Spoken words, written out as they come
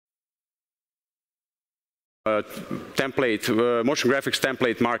motion graphics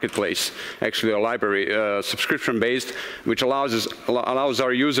template marketplace, actually a library, subscription-based, which allows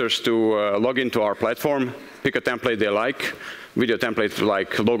our users to log into our platform, pick a template they like, video templates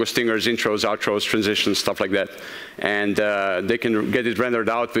like logo stingers, intros, outros, transitions, stuff like that. And they can get it rendered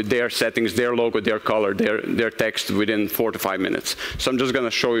out with their settings, their logo, their color, their text within 4 to 5 minutes. So I'm just going to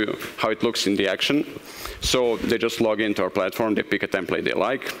show you how it looks in the action. So they just log into our platform, they pick a template they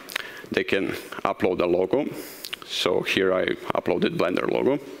like, they can upload a logo. So here I uploaded Blender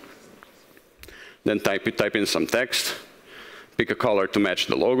logo. Then type in some text, pick a color to match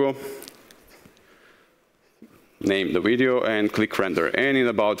the logo, name the video, and click render. And in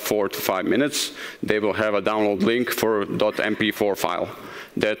about 4 to 5 minutes, they will have a download link for .mp4 file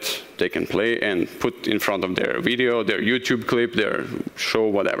that they can play and put in front of their video, their YouTube clip, their show,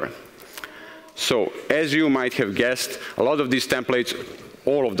 whatever. So as you might have guessed, a lot of these templates,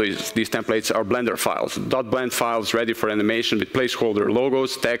 all of these templates are Blender files, .blend files ready for animation with placeholder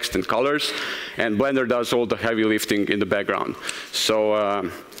logos, text, and colors. And Blender does all the heavy lifting in the background. So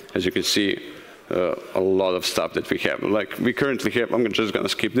as you can see, a lot of stuff that we have. Like we currently have, I'm just going to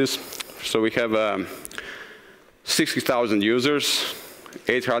skip this. So we have 60,000 users,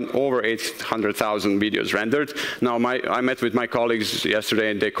 over 800,000 videos rendered. Now, I met with my colleagues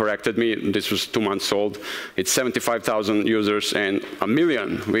yesterday, and they corrected me. This was 2 months old. It's 75,000 users and 1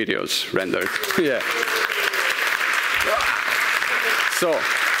 million videos rendered. Yeah. So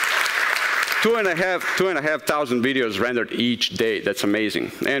 2,500 videos rendered each day. That's amazing.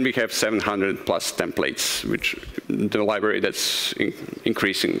 And we have 700 plus templates, which the library that's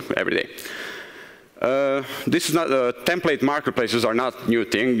increasing every day. This is not, template marketplaces are not new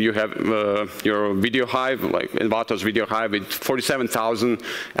thing. You have your video hive, like Envato's video hive with 47,000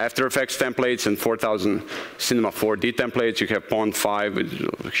 After Effects templates and 4,000 Cinema 4D templates. You have Pond 5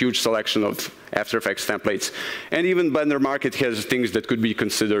 with a huge selection of After Effects templates. And even Blender Market has things that could be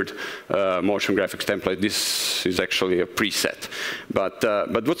considered motion graphics template. This is actually a preset. But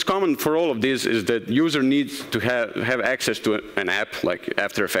what's common for all of these is that user needs to have access to an app like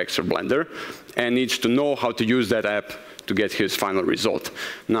After Effects or Blender, and needs to know how to use that app to get his final result.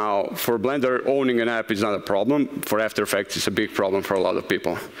 Now, for Blender, owning an app is not a problem. For After Effects, it's a big problem for a lot of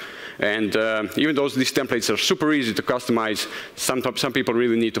people. And even though these templates are super easy to customize, some people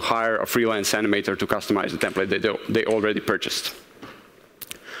really need to hire a freelance animator to customize the template that they already purchased.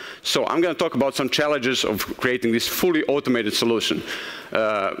 So I'm going to talk about some challenges of creating this fully automated solution.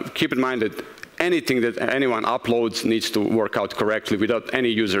 Keep in mind that anything that anyone uploads needs to work out correctly without any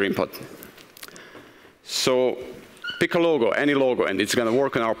user input. So pick a logo, any logo, and it's going to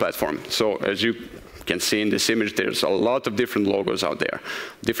work on our platform. So as you can see in this image, there's a lot of different logos out there.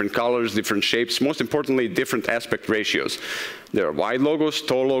 Different colors, different shapes, most importantly, different aspect ratios. There are wide logos,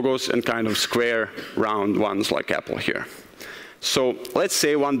 tall logos, and kind of square, round ones like Apple here. So let's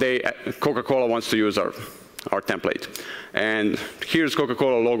say one day Coca-Cola wants to use our template. And here's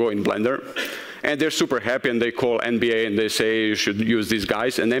Coca-Cola logo in Blender. And they're super happy, and they call NBA, and they say you should use these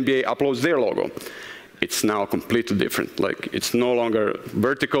guys, and NBA uploads their logo. It's now completely different. Like, it's no longer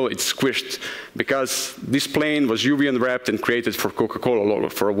vertical, it's squished, because this plane was UV unwrapped and created for Coca-Cola logo,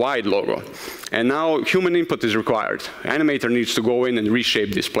 for a wide logo. And now human input is required. Animator needs to go in and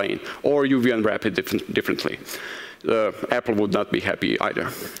reshape this plane, or UV unwrap it differently. Apple would not be happy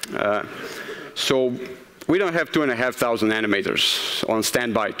either. So we don't have 2,500 animators on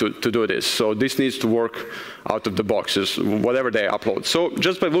standby to do this. So this needs to work out of the boxes, whatever they upload. So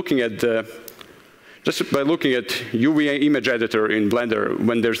just by looking at UV image editor in Blender,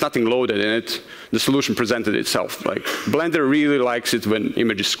 when there's nothing loaded in it, the solution presented itself. Like, Blender really likes it when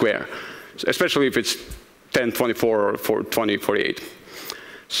image is square, especially if it's 1024 or 2048.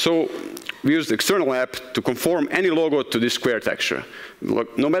 So we used the external app to conform any logo to this square texture.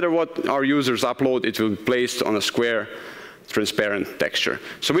 Look, no matter what our users upload, it will be placed on a square, transparent texture.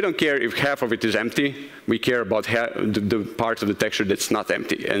 So we don't care if half of it is empty. We care about the part of the texture that's not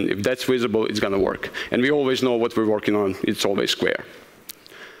empty. And if that's visible, it's going to work. And we always know what we're working on. It's always square.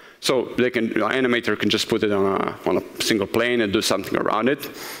 So animator can just put it on a single plane and do something around it.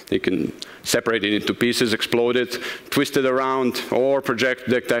 They can separate it into pieces, explode it, twist it around, or project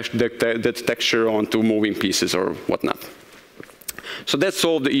that texture onto moving pieces or whatnot. So that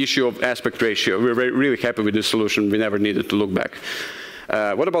solved the issue of aspect ratio. We're really happy with this solution. We never needed to look back.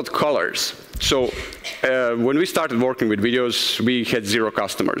 What about colors? So when we started working with videos, we had 0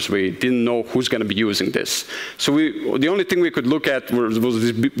 customers. We didn't know who's going to be using this. So the only thing we could look at was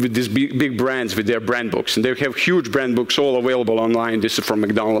these big brands with their brand books. And they have huge brand books all available online. This is from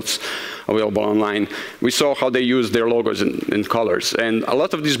McDonald's. available online. We saw how they use their logos and colors. And a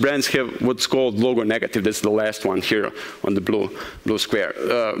lot of these brands have what's called logo negative. That's the last one here on the blue square.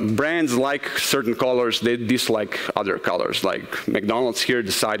 Brands like certain colors, they dislike other colors. Like McDonald's here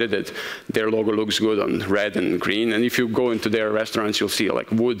decided that their logo looks good on red and green. And if you go into their restaurants, you'll see like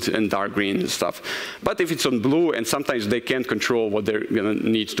wood and dark green and stuff. But if it's on blue, and sometimes they can't control what they're going to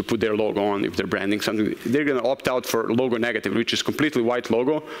need to put their logo on if they're branding something, they're going to opt out for logo negative, which is completely white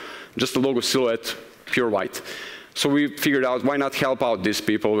logo, just a logo silhouette, pure white. So we figured out why not help out these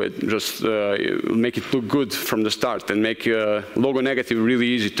people with just make it look good from the start and make logo negative really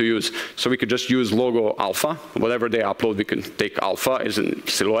easy to use. So we could just use logo alpha. Whatever they upload, we can take alpha as a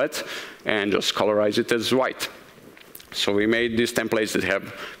silhouette and just colorize it as white. So we made these templates that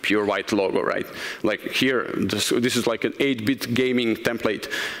have pure white logo, right? Like here, this is like an 8-bit gaming template,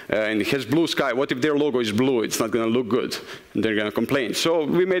 and it has blue sky. What if their logo is blue? It's not going to look good. They're going to complain. So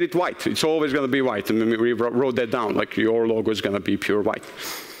we made it white. It's always going to be white, and we wrote that down, like your logo is going to be pure white.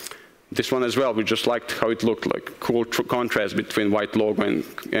 This one as well, we just liked how it looked, like cool contrast between white logo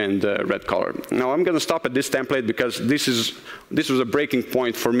and red color. Now I'm going to stop at this template because this was a breaking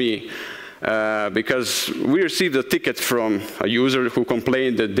point for me. Because we received a ticket from a user who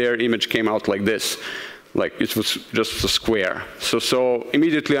complained that their image came out like this, like it was just a square. So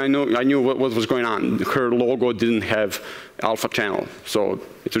immediately I knew what was going on. Her logo didn't have alpha channel, so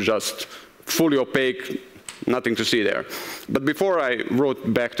it was just fully opaque, nothing to see there. But before I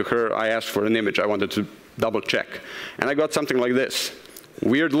wrote back to her, I asked for an image. I wanted to double check, and I got something like this.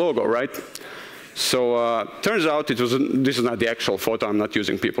 Weird logo, right? So turns out this is not the actual photo, I'm not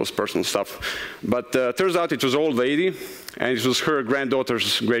using people's personal stuff, but turns out it was an old lady, and it was her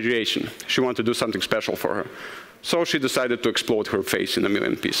granddaughter's graduation. She wanted to do something special for her. So she decided to explode her face in a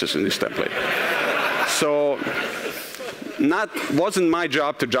million pieces in this template. So wasn't my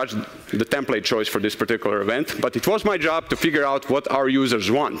job to judge the template choice for this particular event, but it was my job to figure out what our users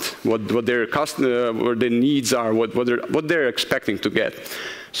want, what their needs are, what they're expecting to get.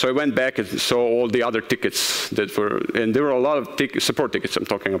 So I went back and saw all the other tickets that were, and there were a lot of support tickets. I'm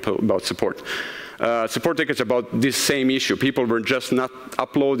talking about support. Support tickets about this same issue. People were just not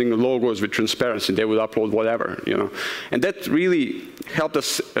uploading logos with transparency. They would upload whatever, you know. And that really helped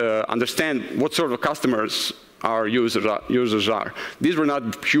us understand what sort of customers our users are. These were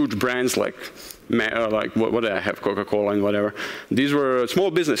not huge brands like what did I have, Coca-Cola and whatever. These were small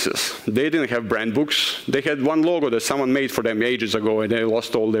businesses. They didn't have brand books. They had one logo that someone made for them ages ago, and they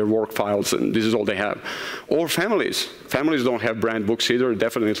lost all their work files, and this is all they have. Or families. Families don't have brand books either,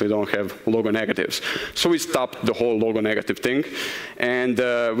 definitely don't have logo negatives. So we stopped the whole logo negative thing, and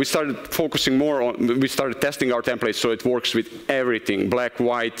we started focusing more on, we started testing our templates so it works with everything, black,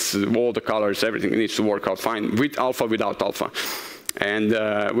 white, all the colors, everything needs to work out fine, with alpha, without alpha. And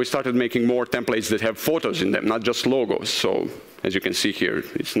we started making more templates that have photos in them, not just logos. So as you can see here,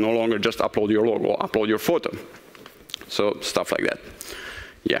 it's no longer just upload your logo, upload your photo. So stuff like that.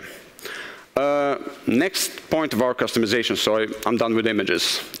 Yeah. Next point of our customization, so I'm done with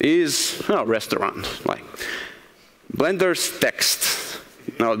images, is restaurant. Like Blender's text.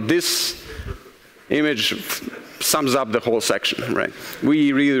 Now this image sums up the whole section, right?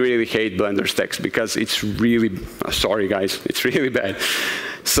 We really, really hate Blender's text because it's really, sorry guys, it's really bad.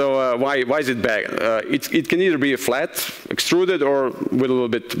 So why is it bad? It can either be a flat, extruded, or with a little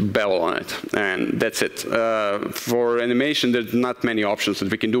bit bevel on it, and that's it. For animation, there's not many options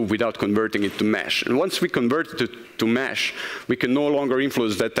that we can do without converting it to mesh. And once we convert it to mesh, we can no longer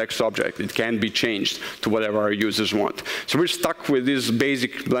influence that text object. It can be changed to whatever our users want. So we're stuck with these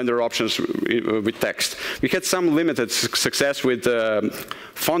basic Blender options with text. We had some limited success with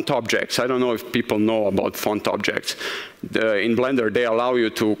font objects. I don't know if people know about font objects. In Blender, they allow you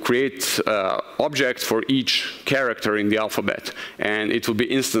to create objects for each character in the alphabet, and it will be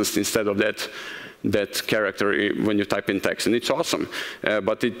instanced instead of that character when you type in text, and it's awesome.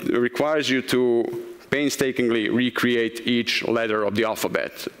 But it requires you to painstakingly recreate each letter of the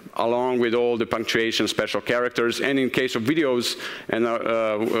alphabet, along with all the punctuation, special characters, and in case of videos, and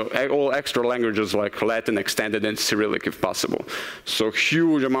all extra languages like Latin, extended, and Cyrillic if possible. So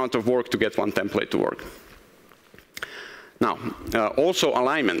huge amount of work to get one template to work. Now, also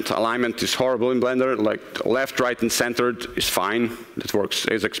alignment. Alignment is horrible in Blender, like left, right, and centered is fine. It works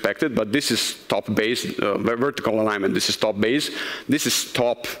as expected, but this is top base, vertical alignment. This is top base. This is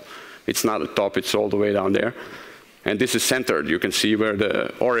top. It's not a top, it's all the way down there. And this is centered. You can see where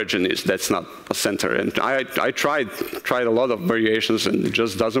the origin is. That's not a center. And I tried a lot of variations, and it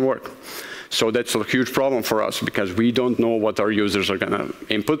just doesn't work. So that's a huge problem for us because we don't know what our users are going to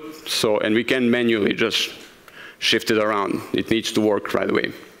input. So, and we can manually just shift it around. It needs to work right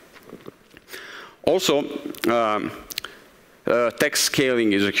away. Also, text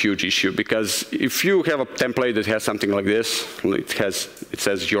scaling is a huge issue, because if you have a template that has something like this, it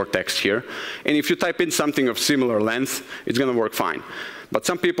says your text here, and if you type in something of similar length, it's going to work fine. But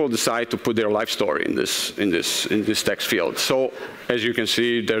some people decide to put their life story in this text field. So as you can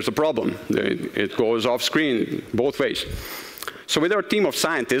see, there's a problem. It goes off screen both ways. So with our team of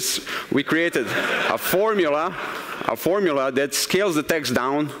scientists, we created a formula that scales the text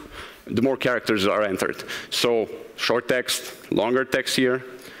down the more characters are entered. So short text, longer text here,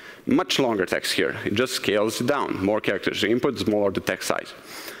 much longer text here. It just scales it down. More characters input, smaller the text size.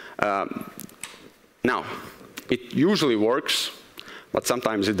 Now, it usually works, but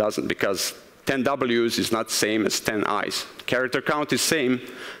sometimes it doesn't, because 10 W's is not same as 10 I's. Character count is same,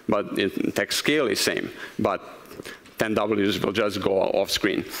 but text scale is same. But 10 W's will just go off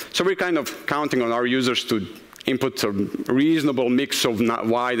screen. So we're kind of counting on our users to input a reasonable mix of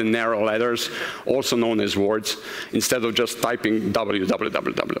wide and narrow letters, also known as words, instead of just typing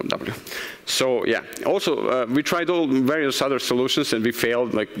www. So yeah, also we tried all various other solutions and we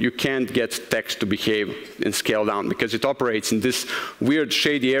failed. Like, you can't get text to behave and scale down, because it operates in this weird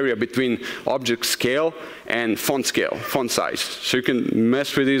shady area between object scale and font scale, font size. So you can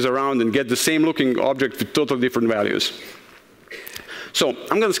mess with these around and get the same looking object with totally different values. So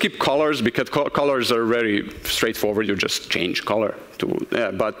I'm going to skip colors, because colors are very straightforward. You just change color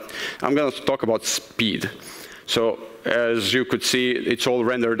but I'm going to talk about speed. So as you could see, it's all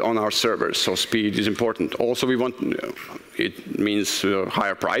rendered on our servers, so speed is important. Also, we want, it means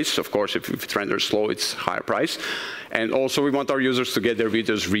higher price. Of course, if it renders slow, it's higher price. And also, we want our users to get their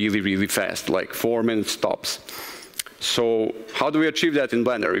videos really, really fast, like 4 minutes tops. So how do we achieve that in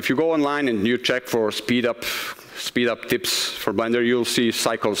Blender? If you go online and you check for speed up tips for Blender, you'll see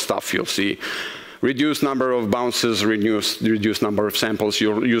cycle stuff. You'll see reduced number of bounces, reduced number of samples.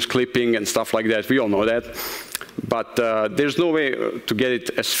 You'll use clipping and stuff like that. We all know that. But there's no way to get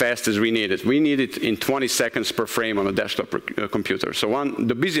it as fast as we need it. We need it in 20 seconds per frame on a desktop computer. So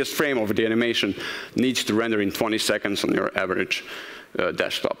the busiest frame of the animation needs to render in 20 seconds on your average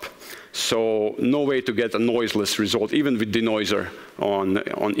desktop. So no way to get a noiseless result, even with denoiser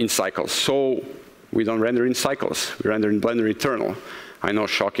in cycles. So we don't render in cycles. We render in Blender Eternal. I know,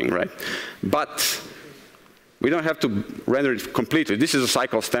 shocking, right? But we don't have to render it completely. This is a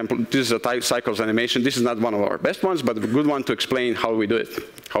cycles template. This is a cycles animation. This is not one of our best ones, but a good one to explain how we do it,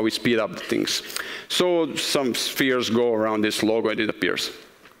 how we speed up the things. So some spheres go around this logo and it appears.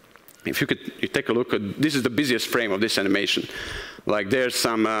 If you take a look at, this is the busiest frame of this animation. Like, there's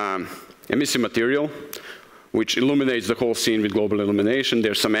some emissive material, which illuminates the whole scene with global illumination.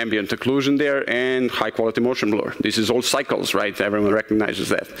 There's some ambient occlusion there and high-quality motion blur. This is all cycles, right? Everyone recognizes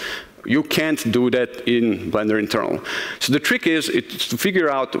that. You can't do that in Blender Internal. So the trick is to figure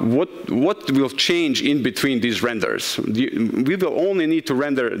out what will change in between these renders. We will only need to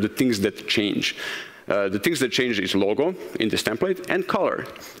render the things that change. The things that change is logo in this template and color.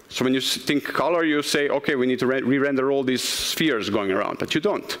 So when you think color, you say, OK, we need to re-render all these spheres going around. But you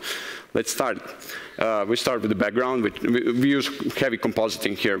don't. Let's start. We start with the background. We use heavy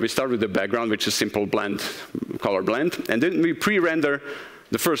compositing here. We start with the background, which is simple blend, color blend. And then we pre-render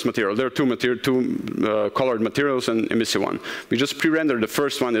the first material. There are two colored materials and emissive one. We just pre-render the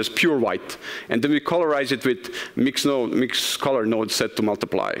first one as pure white. And then we colorize it with mix color node set to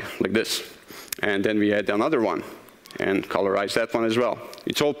multiply, like this. And then we add another one and colorize that one as well.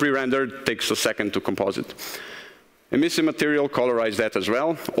 It's all pre-rendered, takes a second to composite. Emissive material, colorize that as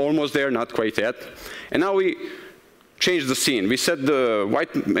well. Almost there, not quite yet. And now we change the scene. We set the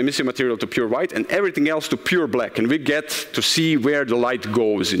white emissive material to pure white and everything else to pure black. And we get to see where the light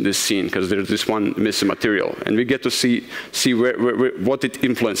goes in this scene, because there's this one emissive material. And we get to see what it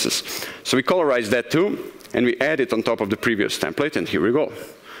influences. So we colorize that too, and we add it on top of the previous template, and here we go.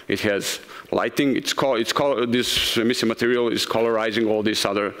 It has lighting. This emissive material is colorizing all this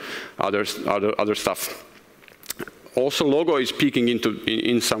other stuff. Also, logo is peeking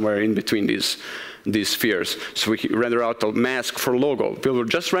in somewhere in between these spheres. So we render out a mask for logo. We'll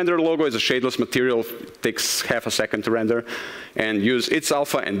just render logo as a shadeless material. It takes half a second to render, and use its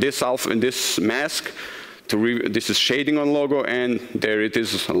alpha and this mask. This is shading on logo, and there it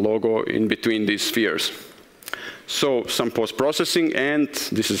is, a logo in between these spheres. So some post-processing, and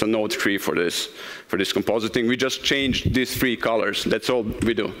this is a node tree for this compositing. We just changed these 3 colors. That's all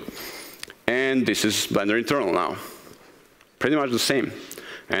we do. And this is Blender Internal now. Pretty much the same.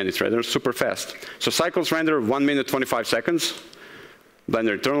 And it renders super fast. So cycles render 1 minute 25 seconds.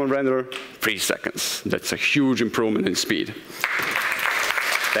 Blender Internal render 3 seconds. That's a huge improvement in speed.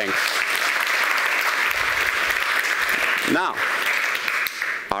 Thanks. Now,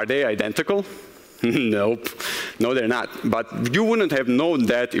 are they identical? Nope. No, they're not. But you wouldn't have known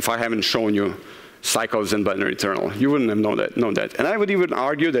that if I haven't shown you Cycles and Blender Internal. You wouldn't have known that. And I would even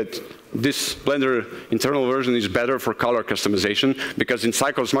argue that this Blender Internal version is better for color customization, because in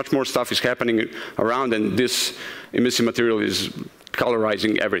Cycles much more stuff is happening around, and this emissive material is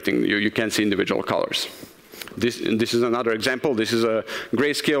colorizing everything. You can't see individual colors. This is another example. This is a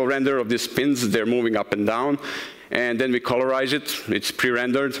grayscale render of these pins. They're moving up and down. And then we colorize it. It's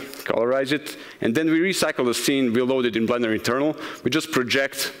pre-rendered, colorize it. And then we recycle the scene. We load it in Blender Internal. We just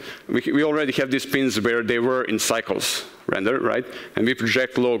project. We already have these pins where they were in Cycles render, right? And we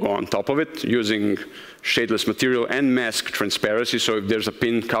project logo on top of it using shadeless material and mask transparency. So if there's a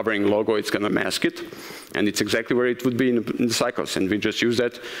pin covering logo, it's going to mask it. And it's exactly where it would be in the Cycles. And we just use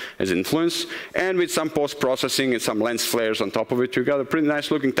that as influence. And with some post-processing and some lens flares on top of it, you got a pretty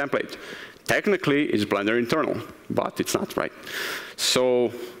nice looking template. Technically, it's Blender Internal, but it's not, right?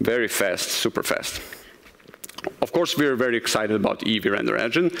 So very fast, super fast. Of course, we're very excited about Eevee Render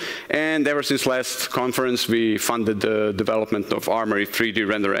Engine. And ever since last conference, we funded the development of Armory 3D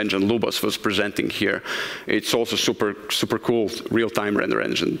Render Engine. Lubos was presenting here. It's also super, super cool real-time render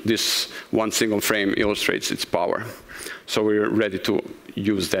engine. This one single frame illustrates its power. So we're ready to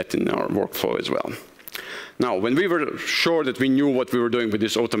use that in our workflow as well. Now, when we were sure that we knew what we were doing with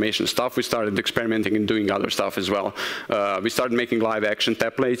this automation stuff, we started experimenting and doing other stuff as well. We started making live action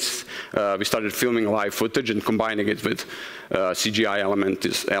templates. We started filming live footage and combining it with CGI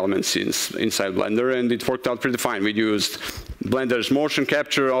elements inside Blender, and it worked out pretty fine. We used Blender's motion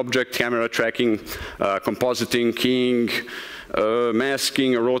capture, object camera tracking, compositing, keying,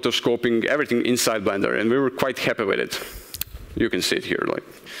 masking, rotoscoping, everything inside Blender, and we were quite happy with it. You can see it here.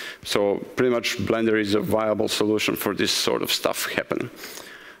 So pretty much Blender is a viable solution for this sort of stuff happen.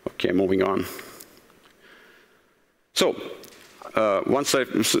 Okay, moving on. So once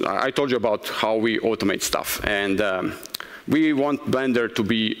I told you about how we automate stuff, and we want Blender to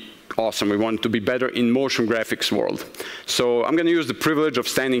be awesome. We want it to be better in motion graphics world. So I'm going to use the privilege of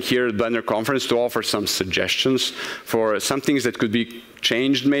standing here at Blender conference to offer some suggestions for some things that could be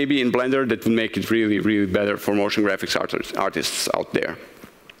changed maybe in Blender that would make it really, really better for motion graphics artists out there.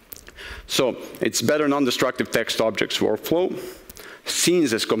 So it's better non-destructive text objects workflow.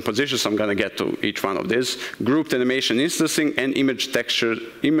 Scenes as compositions, I'm going to get to each one of these. Grouped animation instancing and image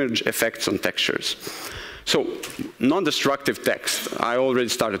effects on textures. So non-destructive text, I already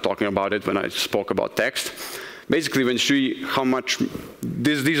started talking about it when I spoke about text. Basically, when you see how much,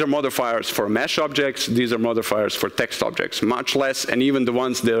 these are modifiers for mesh objects, these are modifiers for text objects, much less, and even the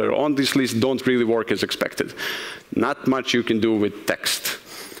ones that are on this list don't really work as expected. Not much you can do with text.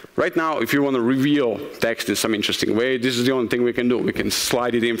 Right now, if you want to reveal text in some interesting way, this is the only thing we can do. We can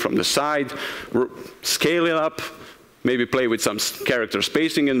slide it in from the side, scale it up, maybe play with some character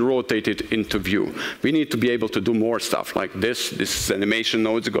spacing and rotate it into view. We need to be able to do more stuff like this. This is animation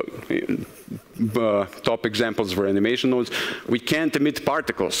nodes. Top examples for animation nodes. We can't emit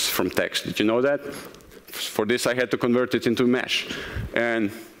particles from text. Did you know that? For this, I had to convert it into mesh.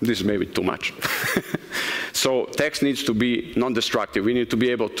 And this is maybe too much. So text needs to be non-destructive. We need to be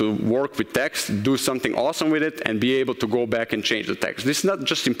able to work with text, do something awesome with it, and be able to go back and change the text. This is not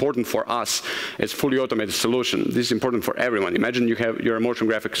just important for us as fully automated solution. This is important for everyone. Imagine you're a motion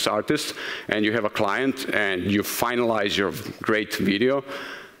graphics artist, and you have a client, and you finalize your great video,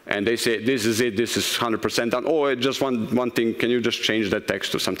 and they say, this is it, this is 100% done. Oh, just one thing, can you just change that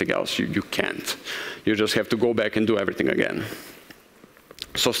text to something else? You can't. You just have to go back and do everything again.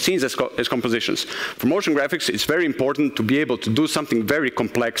 So scenes as compositions. For motion graphics, it's very important to be able to do something very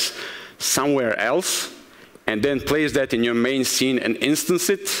complex somewhere else, and then place that in your main scene and instance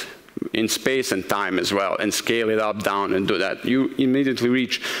it in space and time as well, and scale it up, down, and do that. You immediately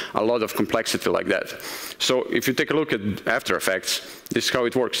reach a lot of complexity like that. So if you take a look at After Effects, this is how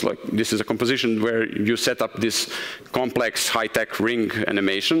it works. Like, this is a composition where you set up this complex high-tech ring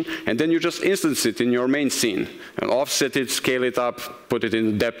animation, and then you just instance it in your main scene, and offset it, scale it up, put it in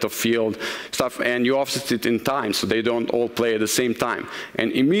the depth of field stuff, and you offset it in time, so they don't all play at the same time.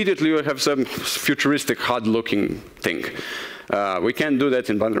 And immediately you have some futuristic HUD-looking thing. We can't do that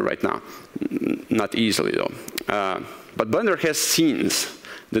in Blender right now. Not easily, though. But Blender has scenes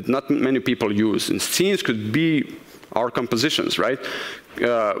that not many people use. And scenes could be our compositions, right?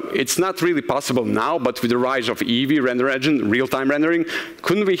 It's not really possible now, but with the rise of Eevee Render Engine, real-time rendering,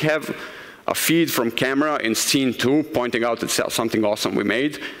 couldn't we have a feed from camera in scene 2 pointing out at something awesome we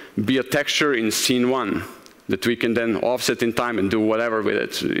made, be a texture in scene 1 that we can then offset in time and do whatever with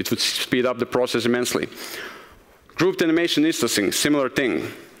it? It would speed up the process immensely. Grouped animation instancing, similar thing.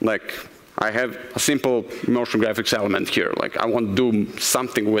 Like, I have a simple motion graphics element here. Like I want to do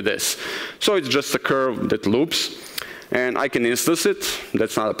something with this. So it's just a curve that loops. And I can instance it.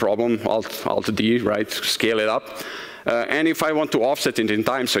 That's not a problem. Alt-D, right? Scale it up. And if I want to offset it in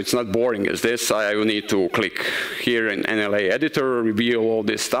time so it's not boring as this, I will need to click here in NLA editor, reveal all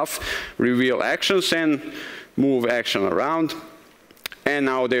this stuff, reveal actions, and move action around. And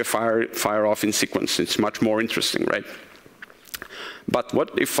now they fire off in sequence. It's much more interesting, right? But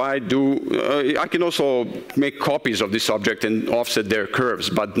what if I do, I can also make copies of this object and offset their curves,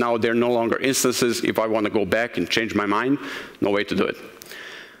 but now they're no longer instances. If I want to go back and change my mind, no way to do it.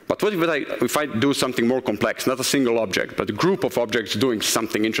 But what if I do something more complex, not a single object, but a group of objects doing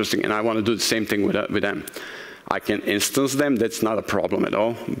something interesting, and I want to do the same thing with them? I can instance them, that's not a problem at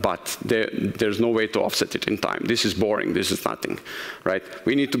all, but there's no way to offset it in time. This is boring, this is nothing, right?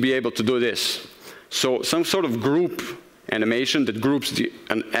 We need to be able to do this. So some sort of group animation that groups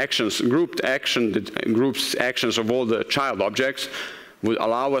grouped action that groups actions of all the child objects would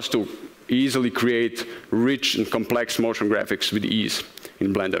allow us to easily create rich and complex motion graphics with ease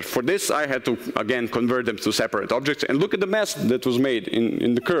in Blender. For this, I had to, again, convert them to separate objects. And look at the mess that was made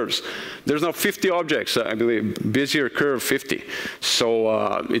in the curves. There's now 50 objects, I believe, Bezier curve 50.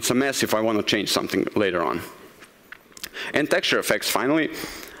 So it's a mess if I want to change something later on. And texture effects, finally.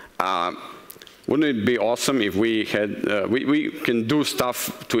 Wouldn't it be awesome if we had, we can do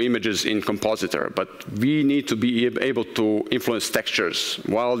stuff to images in Compositor, but we need to be able to influence textures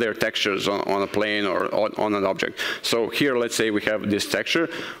while they're textures on a plane or on an object. So here, let's say we have this texture.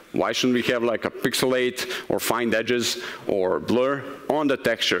 Why shouldn't we have like a pixelate or find edges or blur on the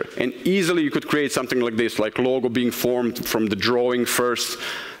texture? And easily you could create something like this, like logo being formed from the drawing first,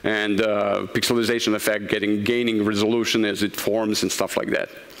 and pixelization effect gaining resolution as it forms and stuff like that.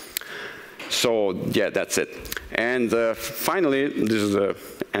 So yeah, that's it. And finally, this is the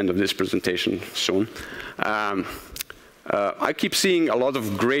end of this presentation soon. I keep seeing a lot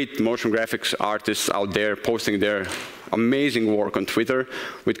of great motion graphics artists out there posting their amazing work on Twitter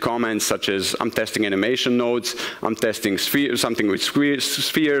with comments such as, I'm testing animation nodes, I'm testing something with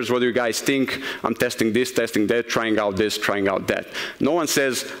spheres, what do you guys think? I'm testing this, testing that, trying out this, trying out that. No one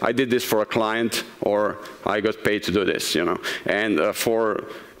says, I did this for a client, or I got paid to do this, you know. And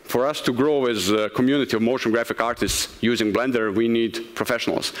for us to grow as a community of motion graphic artists using Blender, we need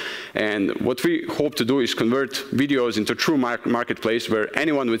professionals. And what we hope to do is convert videos into a true marketplace where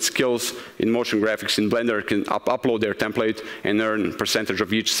anyone with skills in motion graphics in Blender can upload their template and earn percentage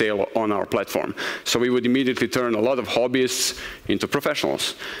of each sale on our platform. So we would immediately turn a lot of hobbyists into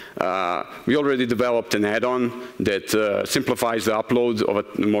professionals. We already developed an add-on that simplifies the upload of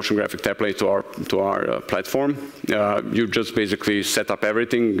a motion graphic template to our platform. You just basically set up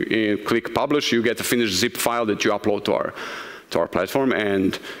everything, click publish, you get a finished zip file that you upload to our platform,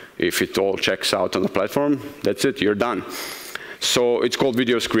 and if it all checks out on the platform, that's it, you're done. So it's called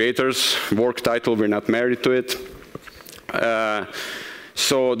Videos Creators, work title, we're not married to it.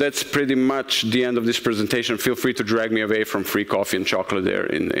 So that's pretty much the end of this presentation. Feel free to drag me away from free coffee and chocolate there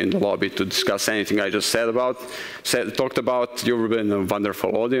in the lobby to discuss anything I just talked about. You've been a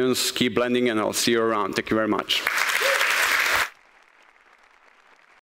wonderful audience. Keep blending, and I'll see you around. Thank you very much.